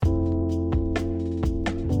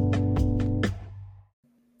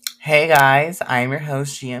Hey guys, I'm your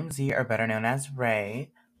host GMZ, or better known as Ray.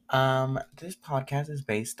 This podcast is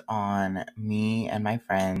based on me and my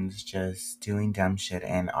friends just doing dumb shit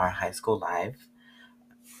in our high school life.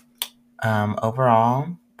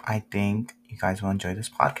 Overall, I think you guys will enjoy this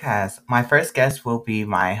podcast. My first guest will be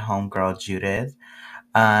my homegirl Judith.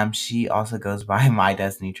 She also goes by My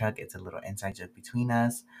Destiny Truck. It's a little inside joke between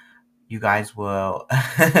us. You guys will,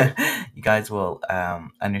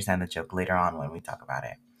 understand the joke later on when we talk about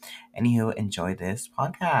it. Anywho, enjoy this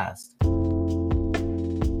podcast.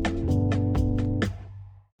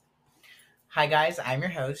 Hi guys, I'm your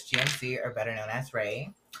host, GMC, or better known as Ray.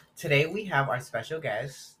 Today we have our special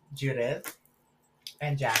guests, Judith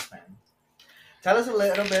and Jasmin. Tell us a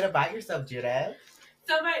little bit about yourself, Judith.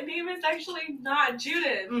 So my name is actually not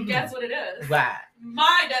Judith. Mhm. Guess what it is? What?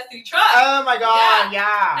 My Destiny Truck. Oh my god,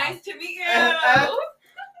 yeah. Nice to meet you.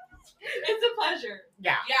 It's a pleasure.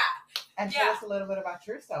 Yeah. Yeah. And tell us a little bit about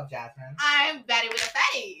yourself, Jasmin. I'm Betty with a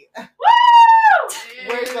fatty. Woo!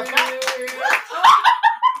 Where's the fatty?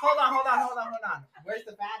 Hold on. Where's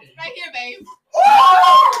the fatty? Right here, babe.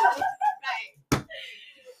 Oh! Right.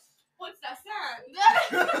 What's that sound?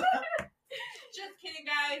 Just kidding,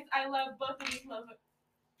 guys. I love both of these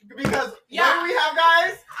motherfuckers. Because Yeah. what do we have,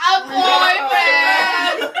 guys? A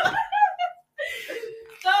boyfriend.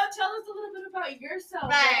 So tell us a little bit about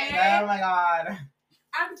yourself. Right. Right? Oh my god.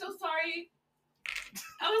 I'm so sorry.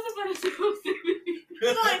 I wasn't supposed to be.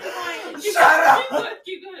 Keep going. Shut up!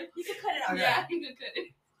 Keep going. You can cut it out. Okay. Yeah, you can cut it.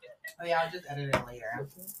 Oh yeah, I'll just edit it later.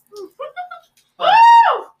 Woo!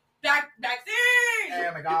 Backstage!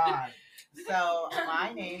 Oh my god. So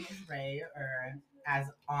my name is Ray, or as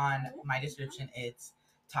on my description, it's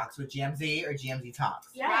Talks with GMZ or GMZ Talks.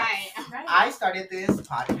 Yeah. Right. I started this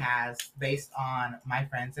podcast based on my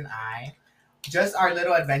friends and I, just our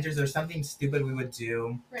little adventures or something stupid we would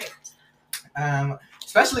do. Right.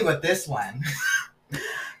 Especially with this one.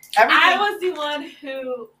 I was the one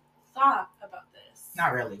who thought about this.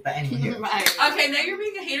 Not really, but anyway. Right. Okay, now you're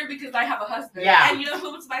being a hater because I have a husband. Yeah. And you know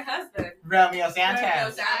who's my husband? Romeo Sanchez.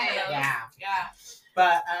 Romeo Sanchez. Yeah. Yeah.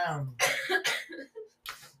 But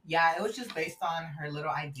yeah, it was just based on her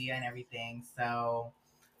little idea and everything. So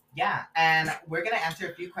yeah, and we're gonna answer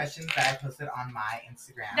a few questions that I posted on my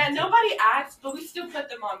Instagram. That nobody asked, but we still put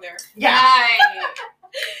them on there. Yeah. Right.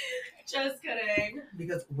 Just kidding.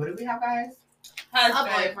 Because what do we have, guys? A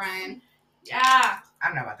Husband. boyfriend. Yeah. I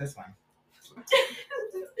don't know about this one.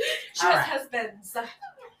 She All has right. husbands.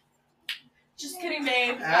 Just kidding,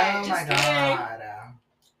 babe. Oh Right, my just kidding. god.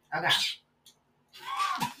 Okay.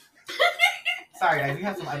 Sorry, guys. We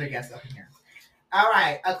have some other guests up in here. All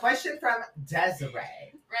right. A question from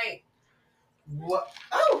Desiree. Right. What?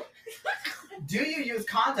 Oh. Do you use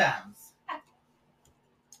condoms?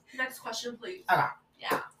 Next question, please. Okay.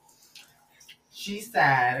 Yeah. She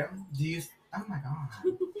said, "Do you?" Oh my god.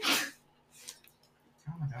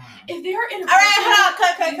 Oh my god. If they're in All right, hold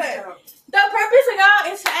on. Cut. The purpose of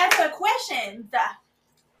y'all is to answer questions.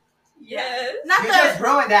 Yes. Not You just the.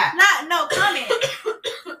 ruined that. No comment.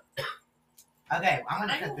 Okay, I'm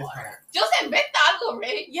gonna I cut know this water. part. Just invent algo,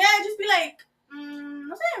 right? Yeah, just be like,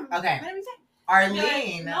 no saying. Okay. What are we saying?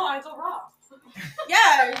 Arlene. No, I go raw.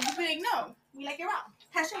 Yeah, just be like, no. We like it raw.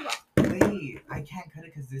 Hashtag raw. Wait, I can't cut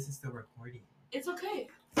it because this is still recording. It's okay.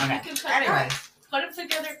 Okay. You can cut Anyways, Put them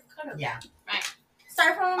together. Cut them. yeah.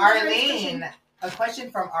 Start from Arlene. A question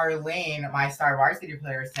from Arlene, my Star Varsity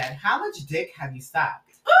player, said, "How much dick have you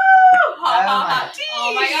sucked?"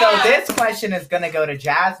 Oh my So god. this question is gonna go to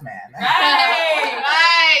Jasmin. Right.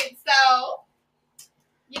 Right. So,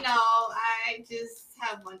 I just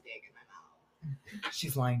have one dick in my mouth.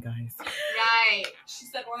 She's lying, guys. Right. She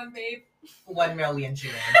said one, babe. 1 million she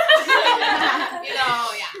is. Yeah.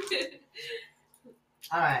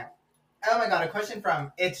 All right. Oh my god, a question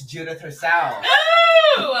from It's Judith herself.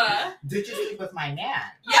 Ooh. Did you sleep with my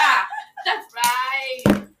nan? Yeah. That's Right.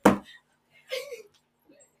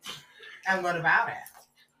 And what about it?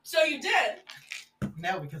 So you did.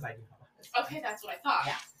 No, because I do have a husband. Okay, that's what I thought.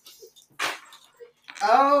 Yeah.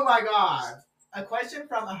 Oh my god. A question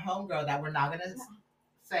from a homegirl that we're not gonna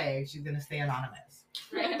say. She's gonna stay anonymous.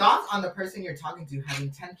 Right. Thoughts on the person you're talking to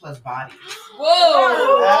having 10 plus bodies? Whoa.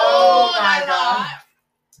 Oh my god.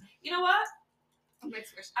 You know what?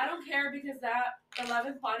 Next question. I don't care because that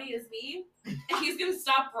 11th body is me, and he's gonna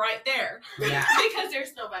stop right there Yeah. because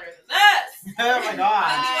there's no better than this. Oh my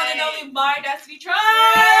god. And you want to know me, My Destiny Truck.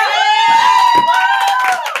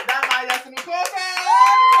 That's my destiny question.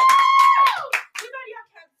 Too bad y'all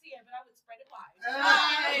can't see it, but I would spread it wide.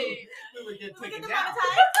 Right. We would get We taken get the down.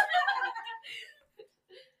 monetized.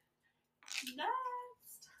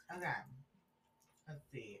 Next. Okay. Let's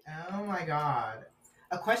see. Oh my god.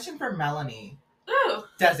 A question for Melanie. Ooh.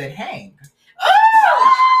 Does it hang?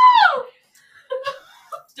 Ooh!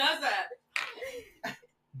 Does it?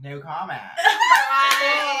 No comment.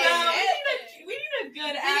 Right. No, we need a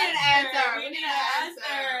good answer. We need an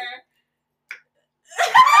answer.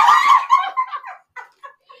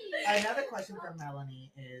 Another question for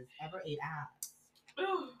Melanie is, ever ate ass?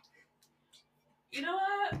 Ooh. You know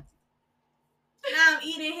what? Now I'm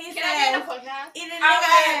eating his Can I ass. get a podcast? Eating I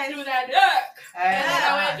nigga went to that dick. And then I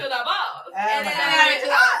went to the balls. Oh And my then God. I went to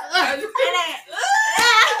the... ass.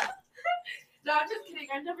 No, I'm just kidding.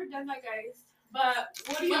 I've never done that, guys. But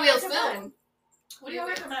what do you We will recommend? What do you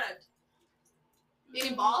recommend?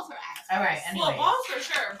 Eating balls or ass? All right, Well, anyways. balls for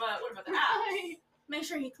sure, but what about the ass? Make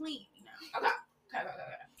sure he clean, you know. Okay.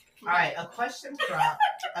 All right, a question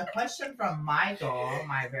from Michael,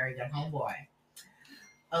 my very good homeboy.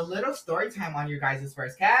 A little story time on your guys'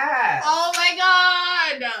 first cast. Oh my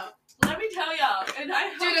god! Let me tell y'all, and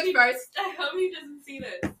I Judith first. hope he doesn't see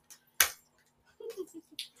this.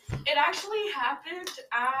 It actually happened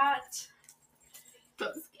at...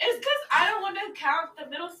 It's because I don't want to count the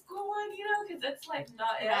middle school one, you know, because it's like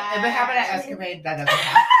not it. Right. If it happened at Escapade, that doesn't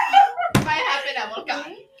happen. Might happen at one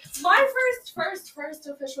time. My first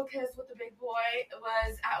official kiss with the big boy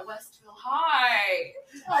was at Westville High.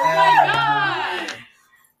 Oh my god!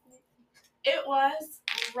 It was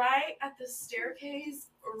right at the staircase,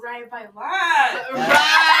 right by lunch.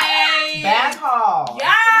 Right! Bag haul. Yeah!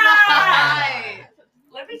 Right.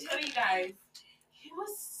 Let me tell you guys, he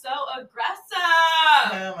was so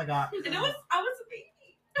aggressive. Oh my God. And I was a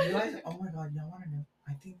baby. You guys, oh my God, y'all want to know?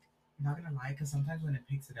 I think, not gonna lie, because sometimes when it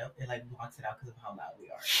picks it up, it like blocks it out because of how loud we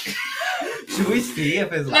are. Should we see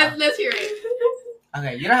if it's loud? Let's hear it.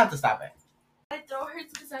 Okay, you don't have to stop it. My throat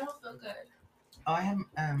hurts because I don't feel good. Oh, I have.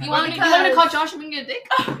 You want to call Josh and bring your dick?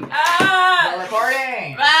 Ah! We're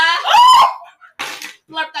recording.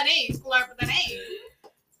 Slurp that name. Slurp the name.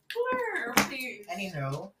 Please.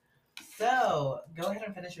 Anywho, so go ahead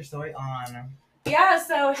and finish your story on. Yeah,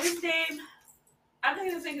 so his name, I'm not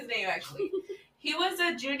going to say his name actually. He was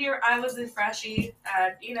a junior, I was a freshie,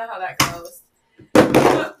 and you know how that goes. You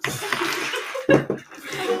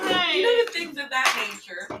know the things of that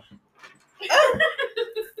nature.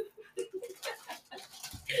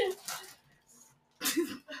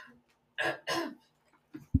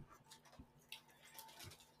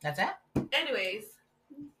 That's it? Anyways,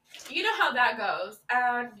 you know how that goes.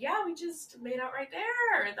 And yeah, we just made out right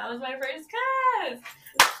there. That was my first kiss.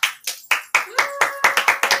 Woo!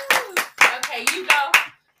 Okay, you go.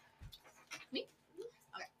 Me?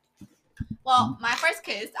 Okay. Well, my first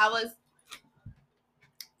kiss, I was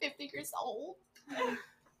 50 years old.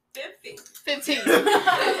 50. 15.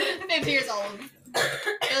 50 years old.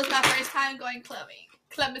 It was my first time going clubbing.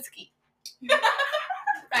 Club ski.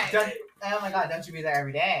 Right. Oh my God, don't you be there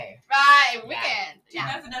every day? Right. Weekend.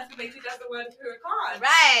 Yeah. 2000 2001 to a con.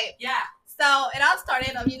 Right. Yeah. So it all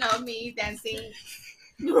started of, me dancing.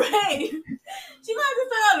 Right. She might have to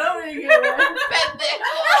start all over again.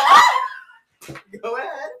 Pendejo. Go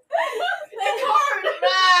ahead. It's hard.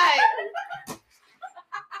 Right.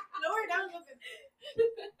 Lower down a little bit.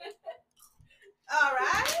 All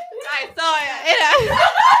right. Right. So it.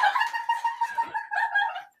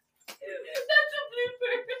 That's a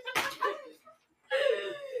blooper.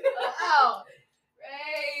 Oh.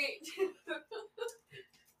 Right.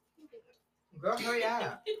 Girl, hurry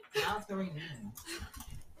up. Now it's 3 minutes.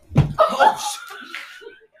 Oh,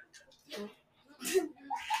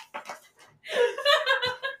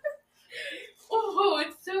 Oh,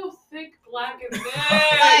 it's so thick, black, and big.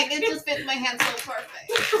 Like it just fits my hand so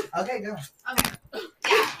perfect. okay, go. Okay.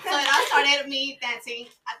 Yeah. So it all started with me dancing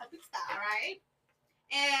at the pizza, right?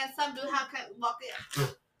 And some dude had walked in.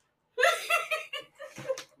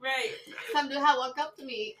 Right. Some dude had walked up to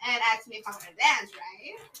me and asked me if I want to dance,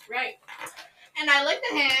 right? Right. And I looked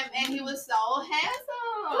at him and he was so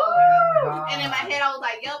handsome. Oh, And in my head I was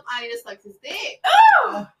like, yep, I need to suck his dick.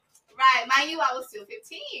 Oh! Right. Mind you, I was still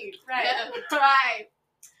 15. Right. Right.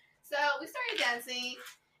 So we started dancing,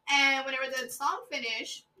 and whenever the song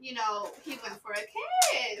finished, he went for a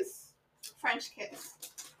kiss. French kiss.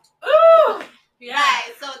 Ooh! Yeah.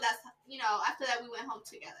 Right. So that's, after that we went home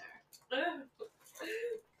together.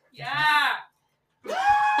 Yeah.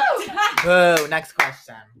 Boo, next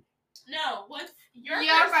question. No, what's your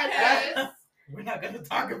Your first first kiss? kiss. We're not going to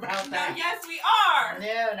talk about No, that. yes, we are.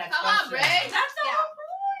 No, next Come on, question. Bray. That's the Yeah. whole point.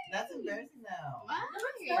 That's embarrassing though. What?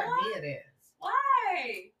 For me it is.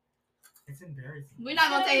 Why? It's embarrassing. We're not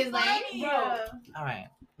gonna say his That's name. funny. Bro. Alright.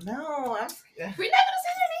 No, I'm scared. We're not gonna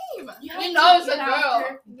say their name. You have You to know it's a get out girl.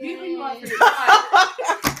 there. You know you are Yeah. for your time.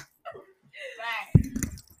 Right.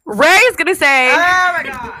 Ray's gonna say. Oh my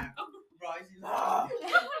god. Rising up.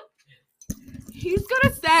 He's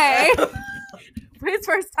gonna say for his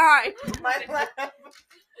first time. My plan.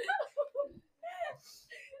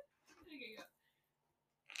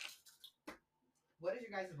 What is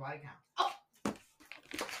your guys' body count?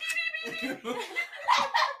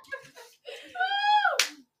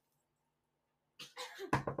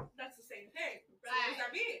 That's the same thing. Right. So what does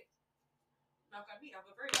that mean? Not gonna be. I'm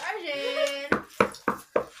a virgin.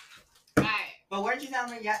 Right. But weren't you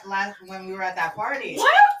telling me last when we were at that party? What?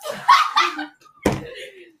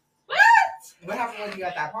 What happened with you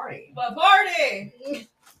at that party? What party?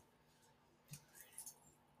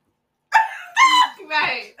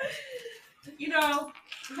 Right. You know,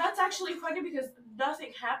 that's actually funny because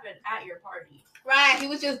nothing happened at your party. Right. He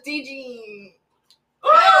was just DJing.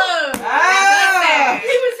 Oh! Ah! He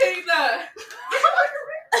was hitting the.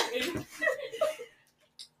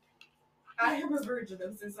 I am a virgin.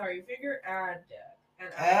 I'm so sorry. Finger and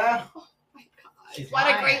Oh my god. She's What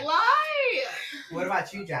lying. a great lie. What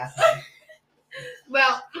about you, Jasmin?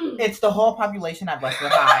 Well, It's the whole population at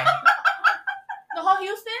Westwood High. the whole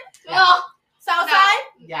Houston, oh, Southside,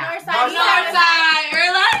 Yeah. North side, North North side. side.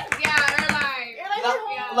 Airline? Yeah, airline.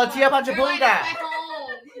 Airline La Tia Airline is Panchapulga. my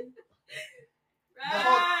home.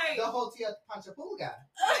 Right. The whole Tia Panchapulga.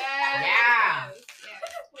 Yes. Yeah. Yes.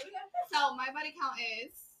 So my body count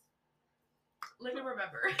is. Let me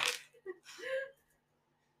remember.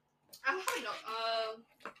 I don't know.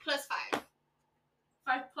 Plus 5.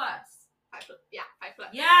 5 plus. 5 plus. Yeah, 5 plus.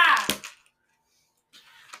 Yeah.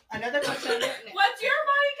 Another question. What's your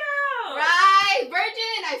body count? Right,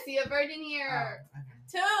 virgin. I see a virgin here. Oh, okay.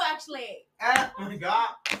 2 actually. Oh my god.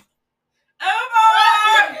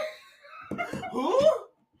 Omar. Who?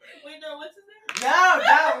 Wait, no. What's his name?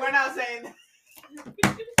 No, we're not saying that.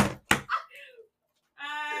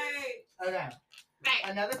 Okay.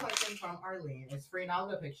 Right. Another question from Arlene is free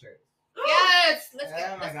Nalga pictures. Yes. Let's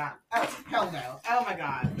Oh go. my god. Oh, hell no. Oh my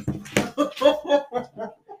god.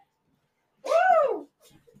 Woo!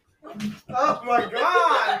 Oh my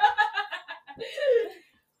god.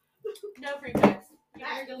 No free pics. You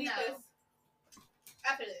better delete No. this.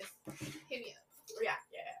 After this, hit me up.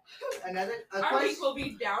 Yeah. Another Our link will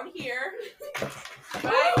be down here.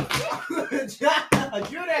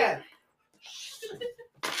 Judith.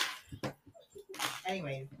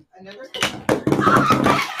 Anyways, another.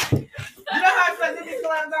 You know how expensive these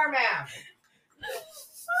clowns are, ma'am.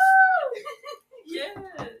 Yes.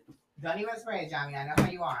 Don't even spray it, Johnny. I know how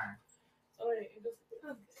you are. Oh, wait, it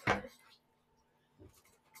goes.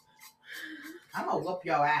 I'm gonna whoop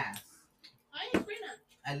your ass. I ain't free now.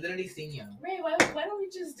 I literally seen you. Ray, why don't we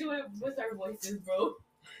just do it with our voices, bro?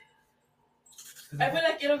 I feel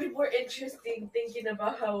like it'll be more interesting thinking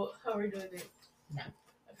about how we're doing it. No.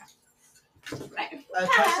 Okay. Right. A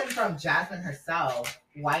question from Jasmin herself.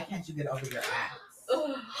 Why can't you get over your ass?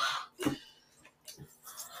 Ugh.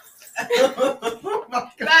 Oh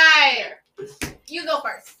my God. Right. You go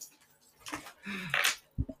first.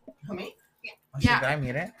 Who, me? Yeah. Oh, shit, Yeah. did I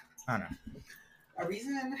mute it? Oh no. A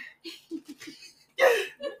reason.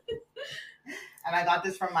 And I got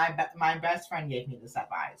this from my best friend gave me this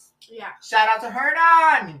advice. Yeah. Shout out to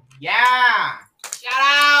Hernan! Yeah! Shout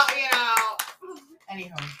out, you know.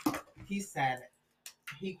 Anywho, he said,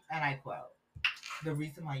 and I quote, the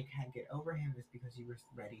reason why you can't get over him is because you were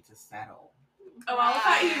ready to settle. Oh, I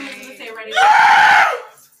thought he was going to say ready.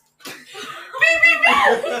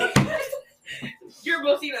 Your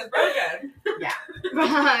Bocina's broken.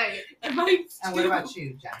 Right. And mine's And what too. about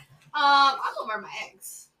you, Jack? I'm over my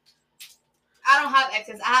ex. I don't have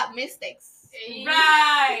exes. I have mistakes.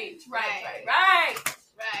 Right.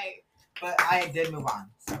 But I did move on,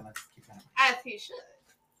 so let's keep that in mind. As he should.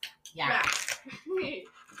 Yeah. Right.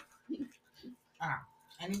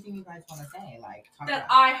 Anything you guys want to say? Like, talk That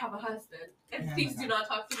about I have a husband. And Yeah, please my do God. not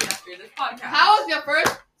talk to me after this podcast. How was your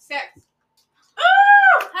first sex?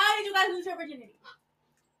 How did you guys lose your virginity?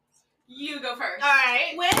 You go first.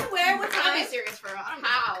 Alright. When, where, what I'm gonna be time? serious for real. I don't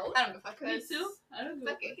How? know. I don't give a fuck. Me too. I don't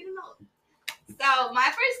know. Fuck it. Get him out. So my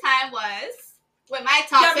first time was with my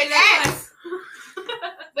toxic ex.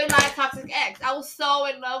 With my toxic ex. I was so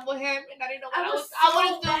in love with him and I didn't know what I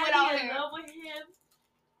wouldn't do without him. in love with him.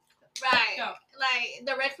 Right. Go. Like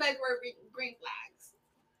the red flags were green flags.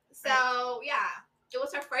 So yeah. It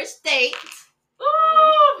was our first date.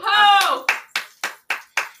 Ooh, ho!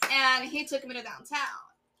 And he took me to downtown.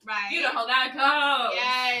 Right. You know how that goes.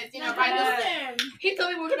 Yes, you know, Yes. ride the. He told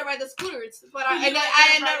me we were gonna ride the scooters, but I You ended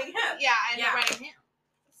ended up up riding him. yeah, I ended up Yeah. riding him.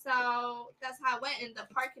 So that's how I went in the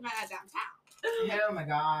parking lot at downtown. Oh my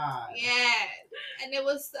God. Yeah, and it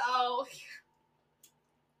was so.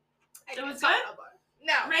 It was good. good?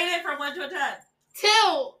 No, go. Rate it from 1 to 10. 2.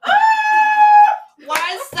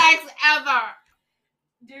 Worst sex ever.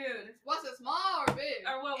 Dude. Was it small or big?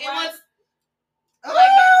 Or what? It was Ooh! like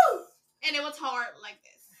this. And it was hard like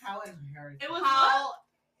this. How embarrassing. It was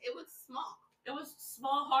It was small. It was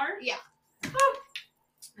small heart? Yeah.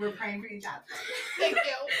 We're praying for you, Jasmin. Thank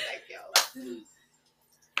you.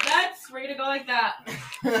 That's ready to go like that.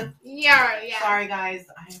 Yeah. Sorry, guys.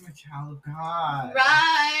 I am a child of God.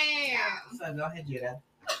 Right. So go ahead, Judith.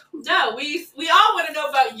 No, we all want to know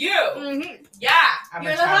about you. Mm-hmm. Yeah. I'm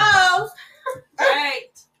You're a the child. host. Right.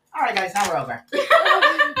 All right, guys. Now we're over. Go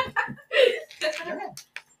ahead.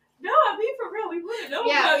 No, I mean for real. We want to know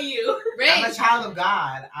about you. I'm a child of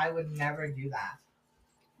God. I would never do that.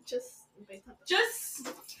 Just.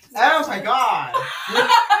 Oh my God.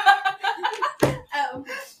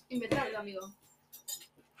 Inventarlo, amigo.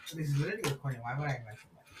 This is literally recording. Why would I mention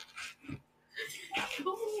that?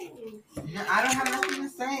 Ooh. No, I don't have nothing to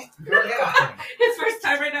say. Girl, get off of me. His first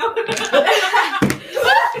time right now.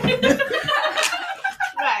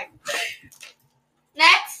 Right.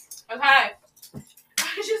 Next. Okay. I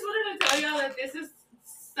just wanted to tell y'all that this is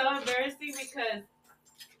so embarrassing because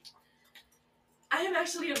I am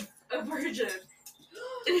actually a virgin.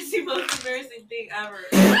 It is the most embarrassing thing ever.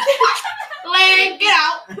 Lane, get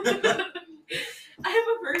out. I am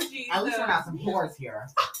a virgin. At least we're not some whores here.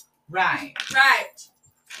 Right. Right.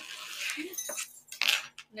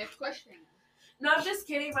 Next question. No, I'm just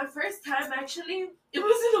kidding. My first time actually, it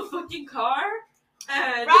was in a fucking car.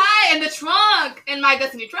 And Right, in the trunk. In my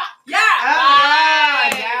Destiny truck. yeah. Oh,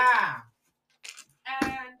 Right. yeah.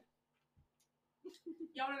 And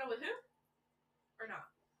y'all wanna know with who? Or not?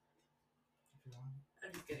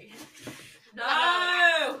 I'm just kidding.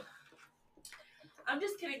 No! I'm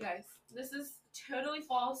just kidding, guys. This is totally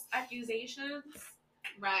false accusations.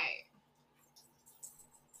 Right.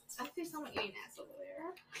 I see someone eating ass over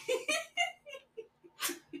there.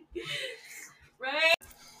 Right?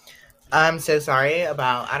 I'm so sorry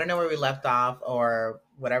about, I don't know where we left off or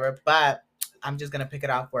whatever, but I'm just going to pick it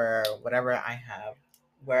up wherever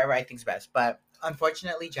I think's best. But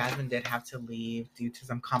unfortunately, Jasmin did have to leave due to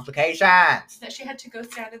some complications. That she had to go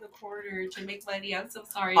stand in the corner to make money. I'm so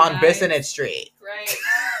sorry, On guys. Bissonnet Street. Right.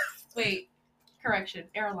 Wait. Correction.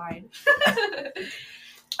 Airline.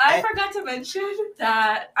 I forgot to mention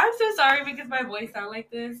that I'm so sorry because my voice sounds like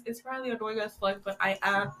this. It's probably annoying as fuck, but I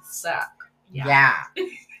am stuck. Yeah.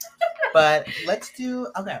 But let's do,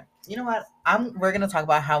 okay. You know what? We're going to talk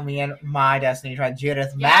about how me and my Destiny tried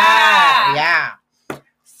Judith met. Yeah.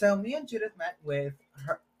 So me and Judith met with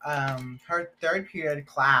her third period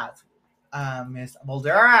class, Miss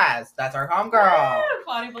Balderas. That's our homegirl.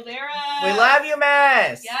 Claudia Balderas. We love you,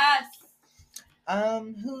 Miss. Yes.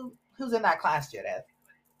 Who's in that class, Judith?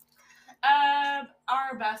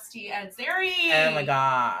 Our bestie Ed Zeri. Oh my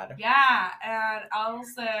God. Yeah, and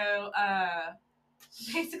also,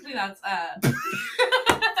 basically that's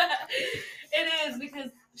it is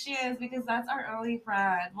because that's our only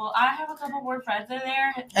friend. Well, I have a couple more friends in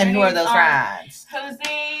there. And who are those friends?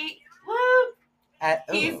 Jose. Woo.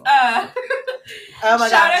 He's oh my God.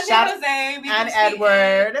 Shout out to Jose because And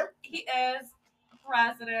Edward he is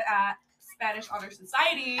president at Spanish Honor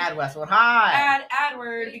Society at Westwood High. and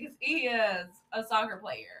Edward because he is a soccer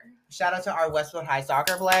player. Shout out to our Westwood High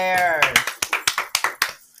soccer players.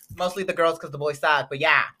 Mostly the girls because the boys suck, but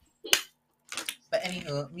yeah. But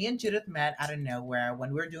anywho, me and Judith met out of nowhere when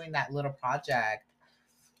we were doing that little project.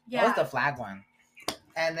 Yeah. What was the flag one?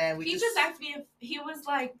 And then He just asked me if he was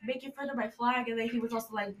like making fun of my flag, and then he was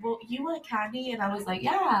also like, "Well, you want candy?" And I was like,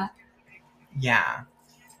 "Yeah." Yeah.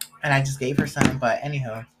 And I just gave her some, but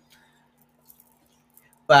anywho.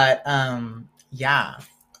 But yeah.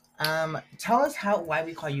 Tell us why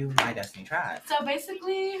we call you My Destiny Tribe. So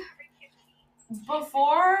basically,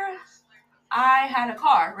 before I had a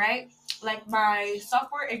car, right? Like my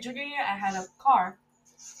sophomore and junior year, I had a car.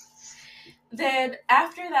 Then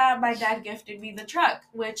after that, my dad gifted me the truck,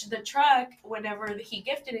 which the truck, whenever he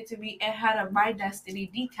gifted it to me, it had a My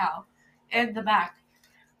Destiny decal in the back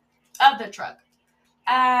of the truck.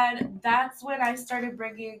 And that's when I started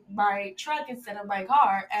bringing my truck instead of my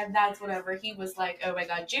car. And that's whenever he was like, "Oh my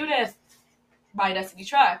God, Judith, My Destiny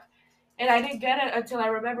truck." And I didn't get it until I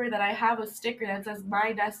remembered that I have a sticker that says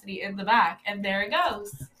My Destiny in the back. And there it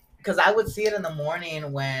goes. Because I would see it in the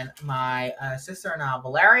morning when my sister-in-law,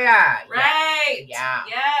 Valeria. Right. Yeah.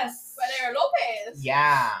 Yes. Valeria Lopez.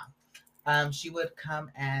 Yeah. She would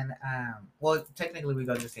come and, well, technically we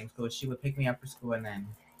go to the same school. She would pick me up for school and then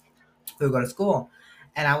we would go to school.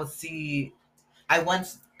 And I would see,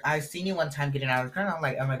 I seen you one time getting out of the car and I'm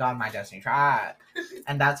like, "Oh my God, My Destiny truck."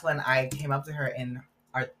 And that's when I came up to her in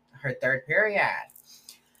her third period.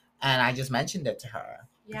 And I just mentioned it to her.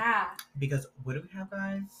 Yeah. Because what do we have,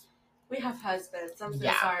 guys? We have husbands. I'm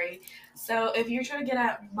so sorry. So if you're trying to get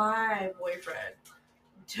at my boyfriend,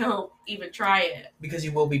 don't even try it. Because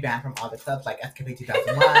you will be banned from all the clubs like Escapade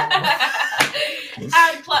 2001.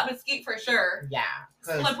 And Club Mesquite for sure. Yeah.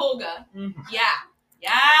 Club Polga. Mm-hmm. Yeah.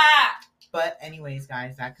 Yeah. But anyways,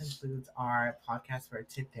 guys, that concludes our podcast for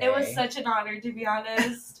today. It was such an honor, to be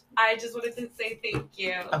honest. I just wanted to say thank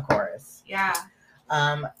you. Of course. Yeah.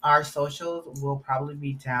 Our socials will probably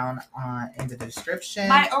be down in the description.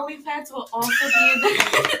 My OnlyFans will also be in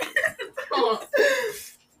the...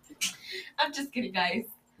 I'm just kidding, guys.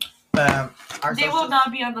 They will not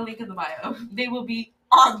be on the link in the bio. They will be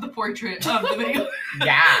on the portrait of the video.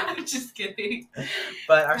 Yeah. I'm just kidding.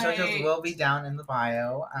 But our socials will be down in the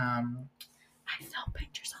bio. I sell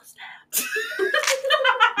pictures on Snap.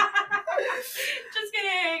 Just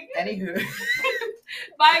kidding. Anywho.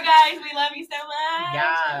 Bye, guys. We love you so much.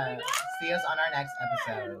 Yeah. See us on our next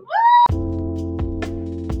episode. Woo!